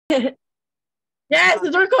Yes,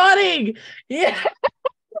 it's recording. Yeah.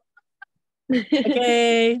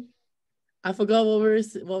 Okay. I forgot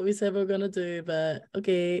what we said we are gonna do, but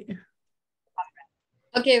okay.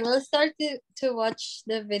 Okay, we'll start to watch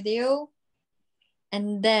the video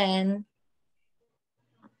and then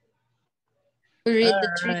we read the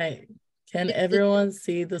All tree. right. Can everyone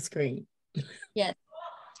see the screen? Yes.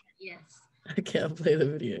 Yes. Okay, I'll play the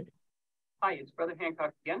video. Hi, it's Brother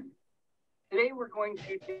Hancock again. Today we're going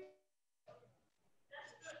to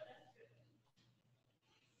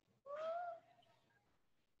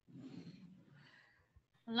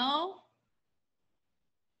Hello?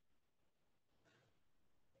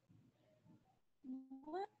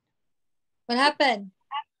 What happened?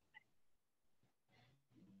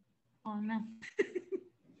 Oh no.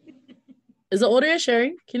 Is the audio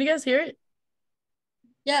sharing? Can you guys hear it?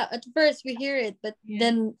 Yeah, at first we hear it, but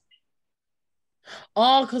then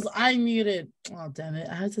Oh, because I muted. Oh, damn it.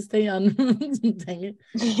 I had to stay on. Dang it.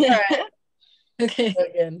 All right. Okay.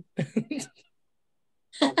 Again.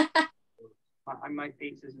 my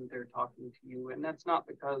face isn't there talking to you, and that's not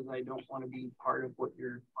because I don't want to be part of what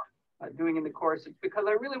you're doing in the course. It's because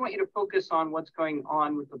I really want you to focus on what's going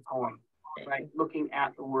on with the poem, right? Looking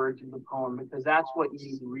at the words of the poem, because that's what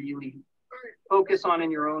you really focus on in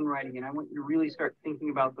your own writing. And I want you to really start thinking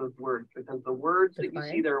about those words, because the words that you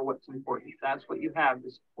see there are what's important. That's what you have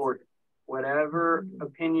to support whatever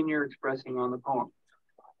opinion you're expressing on the poem.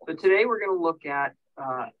 So today we're going to look at,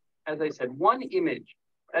 as I said, one image.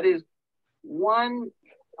 That is one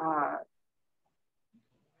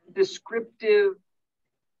descriptive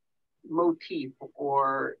motif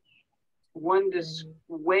or one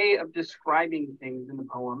way of describing things in the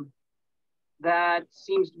poem that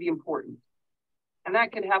seems to be important. And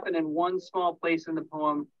that could happen in one small place in the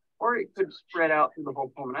poem, or it could spread out through the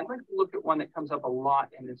whole poem. And I'd like to look at one that comes up a lot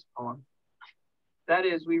in this poem. That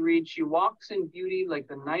is, we read, "She walks in beauty like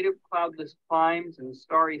the night of cloudless climes and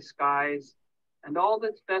starry skies, and all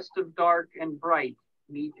that's best of dark and bright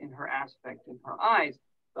meet in her aspect in her eyes."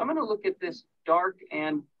 So I'm going to look at this dark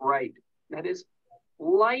and bright. That is,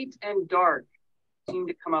 light and dark seem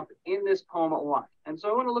to come up in this poem a lot. And so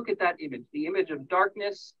I want to look at that image, the image of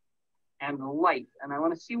darkness and light. And I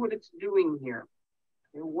want to see what it's doing here.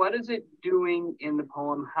 What is it doing in the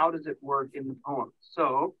poem? How does it work in the poem?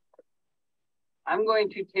 So I'm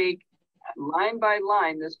going to take line by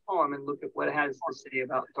line this poem and look at what it has to say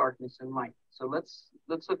about darkness and light. So let's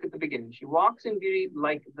look at the beginning. "She walks in beauty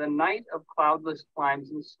like the night of cloudless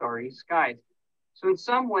climes and starry skies." So in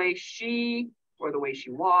some way, she, or the way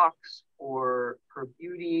she walks, or her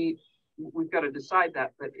beauty, we've got to decide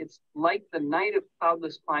that, but it's like the night of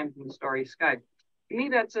cloudless climes and starry skies. To me,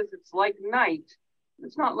 that says it's like night.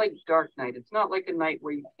 It's not like dark night. It's not like a night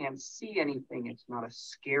where you can't see anything. It's not a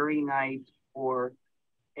scary night or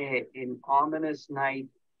an ominous night.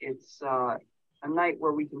 It's a night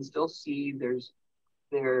where we can still see there's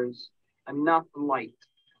enough light.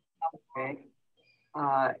 Okay.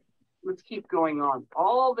 Let's keep going on.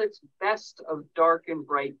 "All that's best of dark and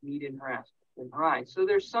bright meet in her aspect, in her eyes." So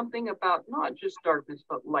there's something about not just darkness,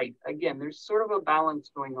 but light. Again, there's sort of a balance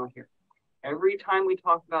going on here. Every time we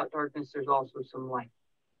talk about darkness, there's also some light,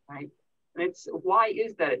 right? And it's, why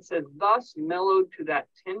is that? It says, "Thus mellowed to that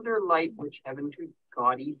tender light which heaven to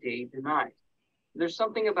gaudy day denies." There's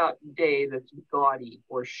something about day that's gaudy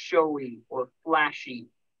or showy or flashy,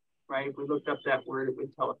 right? If we looked up that word, it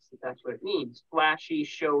would tell us that that's what it means. Flashy,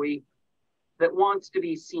 showy, that wants to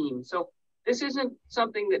be seen. So this isn't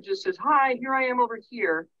something that just says, "Hi, here I am over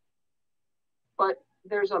here," but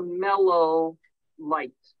there's a mellow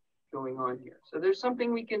light going on here. So there's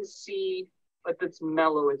something we can see, but that's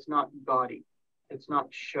mellow. It's not gaudy. It's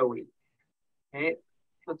not showy. Okay,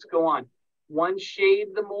 let's go on. "One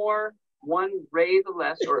shade the more, one ray the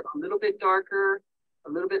less," or a little bit darker,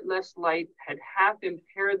 a little bit less light, "had half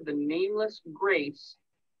impaired the nameless grace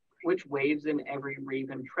which waves in every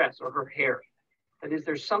raven tress," or her hair. That is,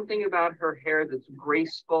 there's something about her hair that's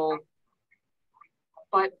graceful,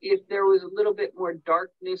 but if there was a little bit more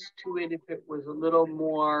darkness to it, if it was a little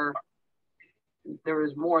more, there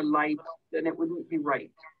was more light, then it wouldn't be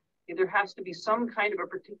right. There has to be some kind of a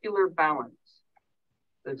particular balance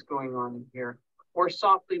that's going on in here. "Or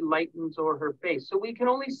softly lightens o'er her face." So we can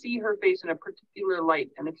only see her face in a particular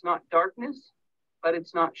light, and it's not darkness, but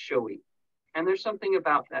it's not showy. And there's something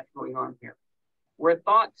about that going on here. "Where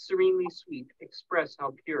thoughts serenely sweet express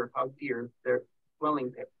how pure, how dear their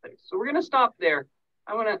dwelling place." So we're going to stop there.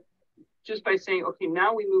 I want to, just by saying, okay,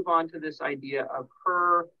 now we move on to this idea of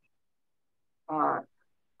her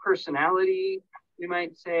personality, we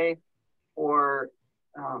might say, or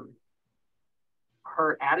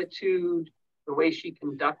her attitude, the way she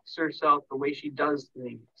conducts herself, the way she does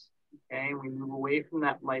things. Okay, we move away from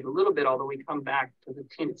that light a little bit, although we come back to the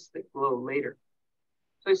tints that glow later.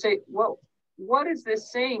 So I say, well, what is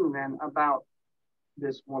this saying then about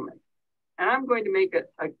this woman? And I'm going to make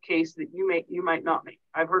a case that you might not make.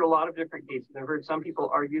 I've heard a lot of different cases. I've heard some people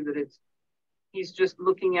argue that he's just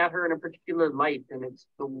looking at her in a particular light, and it's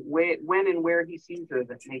the way, when and where he sees her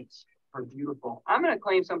that makes her beautiful. I'm going to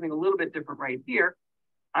claim something a little bit different right here.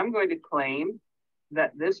 I'm going to claim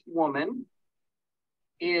that this woman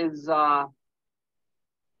is, that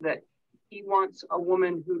he wants a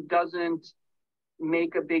woman who doesn't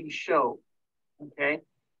make a big show, okay?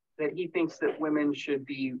 That he thinks that women should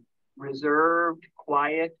be reserved,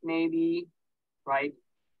 quiet maybe, right?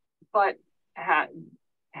 But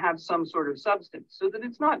have some sort of substance, so that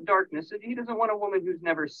it's not darkness. He doesn't want a woman who's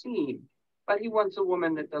never seen, but he wants a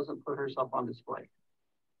woman that doesn't put herself on display,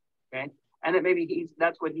 okay? And that maybe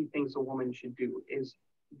that's what he thinks a woman should do, is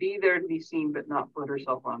be there to be seen, but not put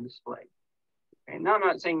herself on display. Okay? Now, I'm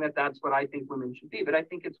not saying that that's what I think women should be, but I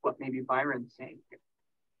think it's what maybe Byron's saying here.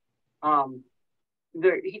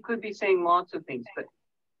 He could be saying lots of things, but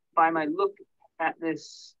by my look at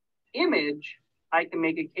this image, I can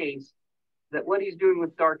make a case that what he's doing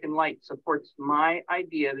with dark and light supports my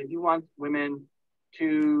idea that he wants women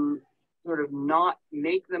to sort of not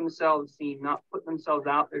make themselves seen, not put themselves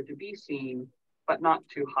out there to be seen, but not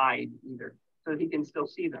to hide either, so that he can still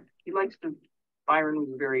see them. Byron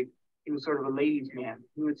he was sort of a ladies' man.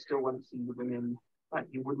 He would still want to see the women, but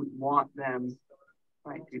he wouldn't want them,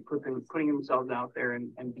 right, to be putting themselves out there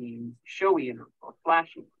and being showy or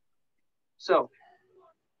flashy. So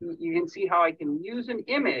you can see how I can use an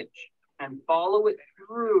image and follow it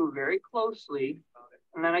through very closely.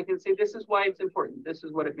 And then I can say, this is why it's important. This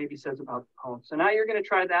is what it maybe says about the poem. So now you're going to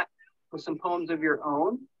try that with some poems of your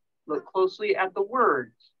own. Look closely at the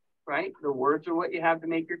words, right? The words are what you have to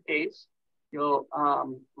make your case. You'll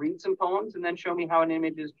read some poems and then show me how an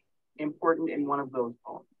image is important in one of those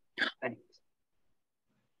poems. Thanks.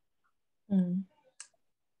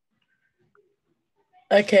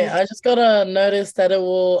 Okay, I just gotta notice that it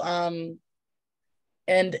will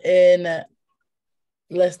end in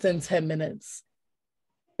less than 10 minutes.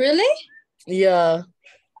 Really? Yeah.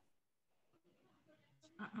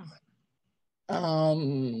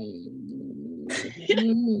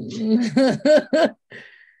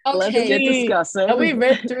 Let's Okay. get discussing. Have we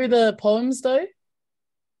read through the poems though?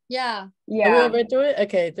 Yeah. Have we all read through it?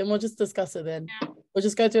 Okay, then we'll just discuss it then. We'll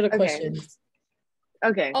just go through the questions.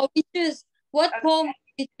 Okay. Oh, we choose. What poem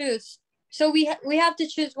we choose? So we have to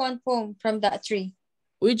choose one poem from that tree.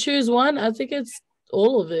 We choose one? I think it's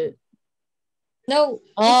all of it. No,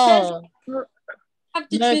 it says Oh, have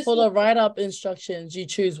to no, choose for the one. write-up instructions, you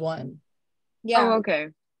choose one. Yeah. Oh, okay.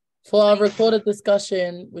 For our recorded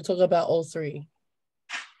discussion, we talk about all three.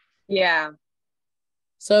 Yeah.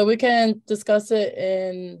 So we can discuss it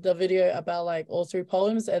in the video about like all three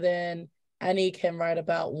poems, and then Annie can write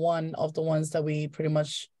about one of the ones that we pretty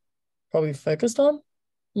much probably focused on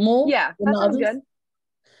more. Yeah, than that the sounds others. good.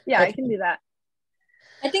 Yeah, Okay. I can do that.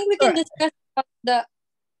 I think we can discuss about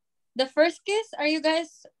the first kiss. Are you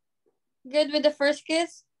guys good with the first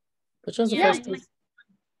kiss? Which one's the Yeah. first kiss?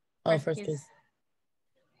 Oh, first kiss.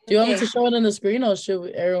 Do you want me to show it on the screen, or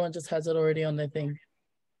should everyone just has it already on their thing?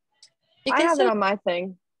 I have it on my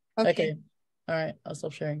thing. Okay. All right. I'll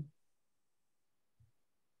stop sharing.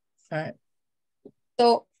 All right.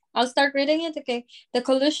 So I'll start reading it. Okay. The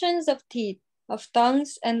collisions of teeth, of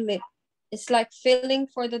tongues and lip, it's like filling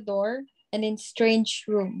for the door and in strange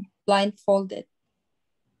room, blindfolded.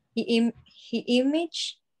 He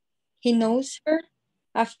knows her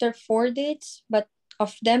after 4 dates, but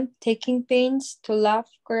of them taking pains to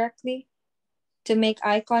laugh correctly, to make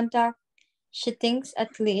eye contact, she thinks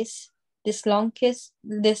at least this long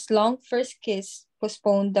first kiss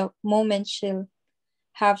postponed the moment she'll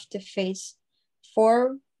have to face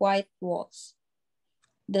 4 white walls.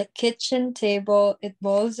 The kitchen table, it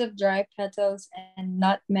bowls of dry petals and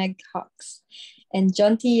nutmeg hucks, and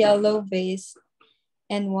jaunty yellow vase,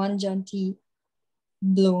 and one jaunty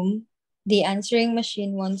bloom. The answering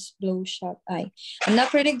machine once blow shut eye. I'm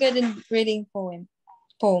not pretty good in reading poems.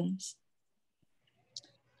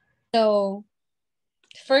 So,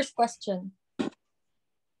 first question.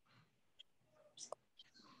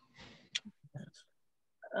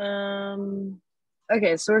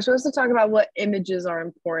 Okay, so we're supposed to talk about what images are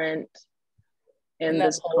important in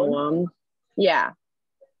this poem. Yeah.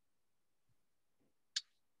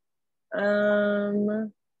 Yeah,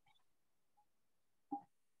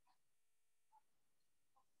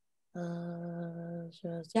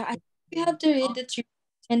 I think we have to read the three,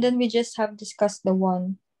 and then we just have discussed the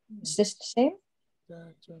one Is this the same?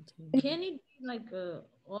 Can it be like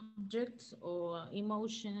objects or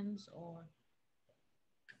emotions or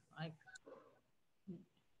like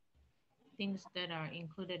things that are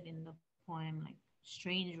included in the poem, like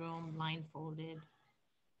strange room, blindfolded,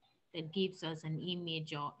 that gives us an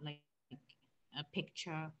image or like a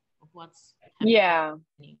picture of what's happening? Yeah.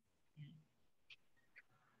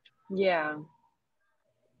 Yeah.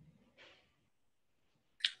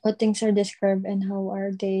 What things are described and how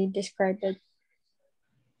are they described?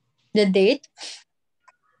 The date?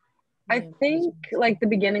 I think like the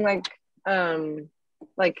beginning, like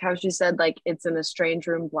how she said, like it's in a strange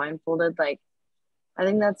room blindfolded, like I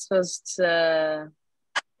think that's supposed to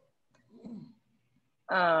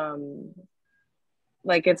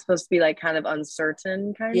like it's supposed to be like kind of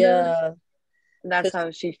uncertain kind of. Yeah. That's how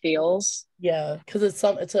she feels. Yeah, because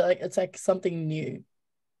it's like something new.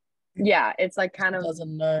 Yeah, it's like kind of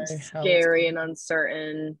doesn't know scary and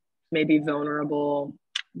uncertain, maybe vulnerable.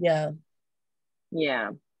 Yeah.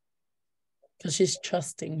 Yeah. Because she's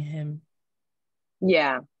trusting him.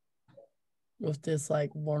 Yeah. With this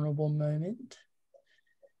like vulnerable moment.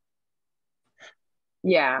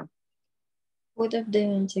 Yeah. Both of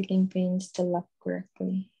them taking pains to laugh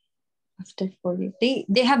correctly after 40.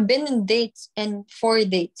 They have been in dates and 4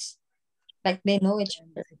 dates. Like they know each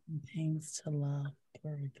other. Taking pains to laugh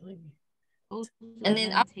correctly. And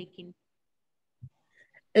then taking.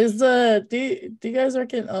 Is do you guys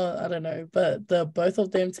reckon? I don't know, but the both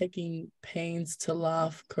of them taking pains to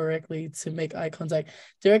laugh correctly to make eye contact.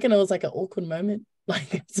 Do you reckon it was like an awkward moment?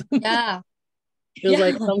 Like yeah, it was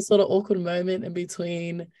like some sort of awkward moment in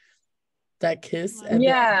between that kiss. And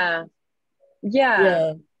yeah.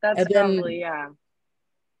 Yeah. That's and probably then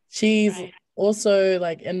she's also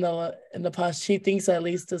like in the past. She thinks at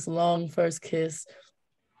least this long first kiss,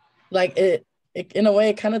 like it in a way,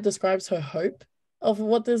 it kind of describes her hope of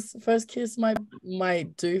what this first kiss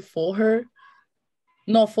might do for her,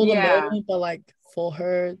 not for the moment, but like for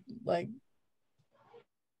her, like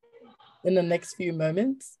in the next few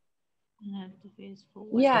moments. Have to face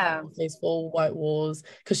full white walls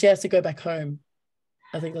because she has to go back home.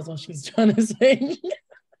 I think that's what she's trying to say.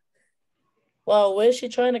 Well, where's she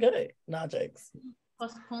trying to go? Nah, jokes.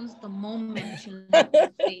 Postpones the moment she'll have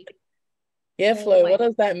to face. Yeah, Flo, what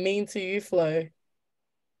does that mean to you, Flo?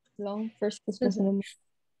 Long first kiss was in the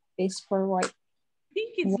face for white. I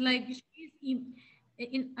think it's like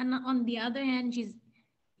she's on the other hand, she's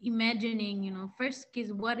imagining, first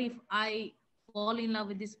kiss, what if I fall in love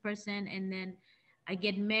with this person and then I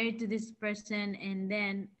get married to this person and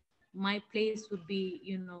then my place would be,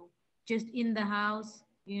 just in the house,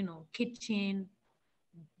 kitchen.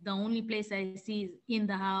 The only place I see is in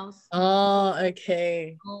the house. Oh,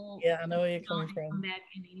 okay. Yeah, I know where you're coming from. Come back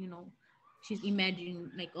and, she's imagining,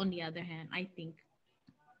 like, on the other hand, I think.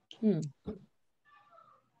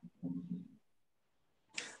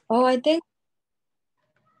 Oh, I think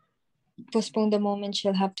postpone the moment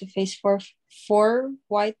she'll have to face four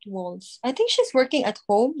white walls. I think she's working at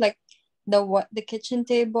home, like the kitchen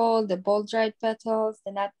table, the bowl dried petals,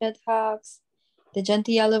 the nut bed hooks, the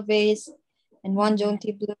gentle yellow vase, and one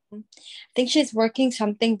jaunty bloom. I think she's working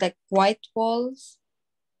something like white walls,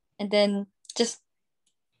 and then just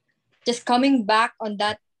coming back on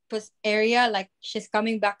that area, like she's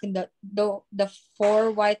coming back in the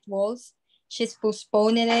 4 white walls. She's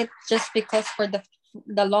postponing it just because for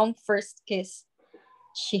the long first kiss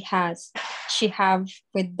she have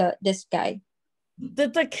with this guy.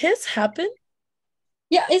 Did the kiss happen?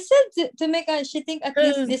 Yeah, it said to make she think at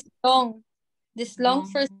least this long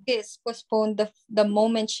first kiss postpone the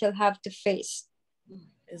moment she'll have to face.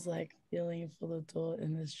 Is like feeling for the door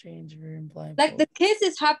in the strange room blindfold. Like the kiss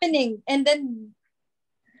is happening and then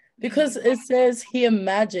because it says he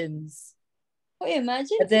imagines. Oh,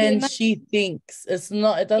 imagine. And then she thinks.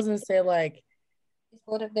 It doesn't say like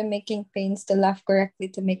both of them making pains to laugh correctly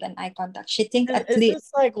to make an eye contact. She thinks at least. Is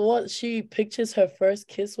this like what she pictures her first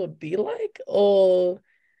kiss would be like? Or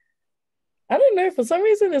I don't know. For some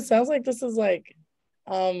reason it sounds like this is like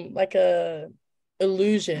a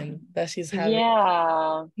illusion that she's having.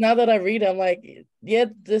 Yeah. Now that I read it, I'm like, yeah,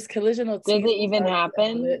 this collision of did it even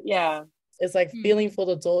happen? Yeah. It's like feeling for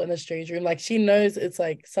the door in a strange room. Like she knows it's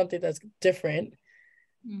like something that's different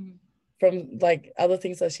from like other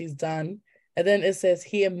things that she's done. And then it says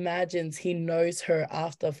he imagines he knows her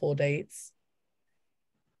after 4 dates.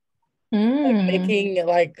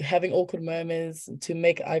 Like having awkward moments to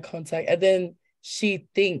make eye contact. And then she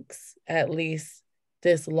thinks at least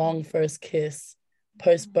this long first kiss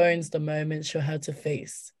postpones the moment she'll have to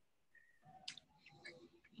face.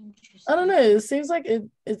 I don't know. It seems like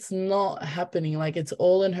it's not happening. Like it's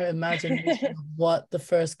all in her imagination of what the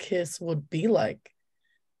first kiss would be like.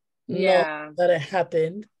 Yeah. Not that it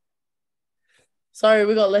happened. Sorry,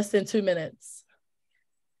 we got less than 2 minutes.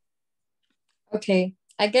 Okay,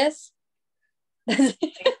 I guess. I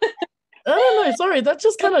don't know. Sorry, that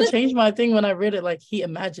just kind of changed my thing when I read it. Like he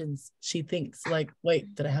imagines, she thinks. Like,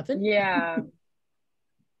 wait, did it happen? Yeah.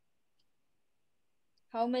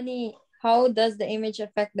 How does the image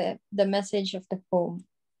affect the message of the poem?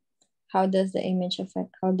 How does the image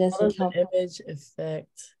affect? How does How it does help? the image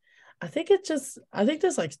affect? I think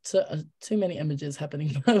there's like too many images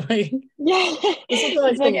happening. Like, Yeah. this is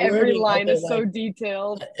It's like the every wording of line it, is so like,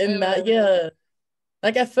 detailed. yeah.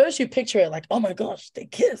 Like at first you picture it like, oh my gosh, they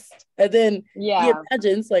kissed. And then he Yeah.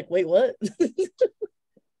 imagines like, wait, what?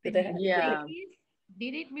 Yeah.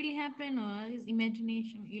 Did it really happen, or is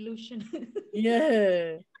imagination, illusion?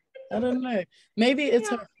 Yeah. I don't know. Maybe it's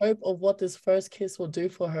her hope of what this first kiss will do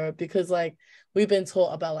for her, because like we've been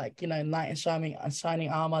taught about like, you know, knight in shining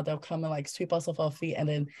armor, they'll come and like sweep us off our feet and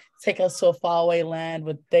then take us to a faraway land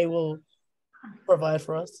where they will provide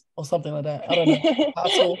for us or something like that. I don't know.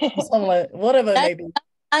 Castle or something like whatever it may be.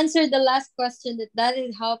 Answer the last question. That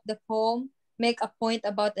is how the poem make a point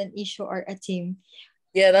about an issue or a theme.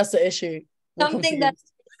 Yeah, that's the issue. We're Something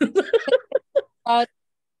confused. that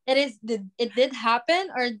it did happen,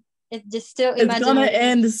 or it just still It's gonna imagination.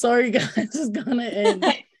 end. Sorry guys, it's gonna end.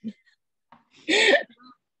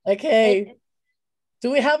 Okay.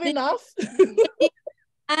 Do we have enough?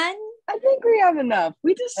 And I think we have enough.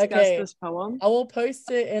 We discussed Okay. this poem. I will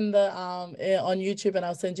post it in the on YouTube and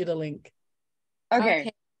I'll send you the link.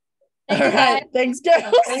 Okay. All right. Thanks,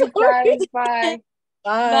 girls. Thanks, guys. Bye.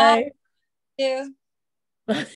 Bye. Bye.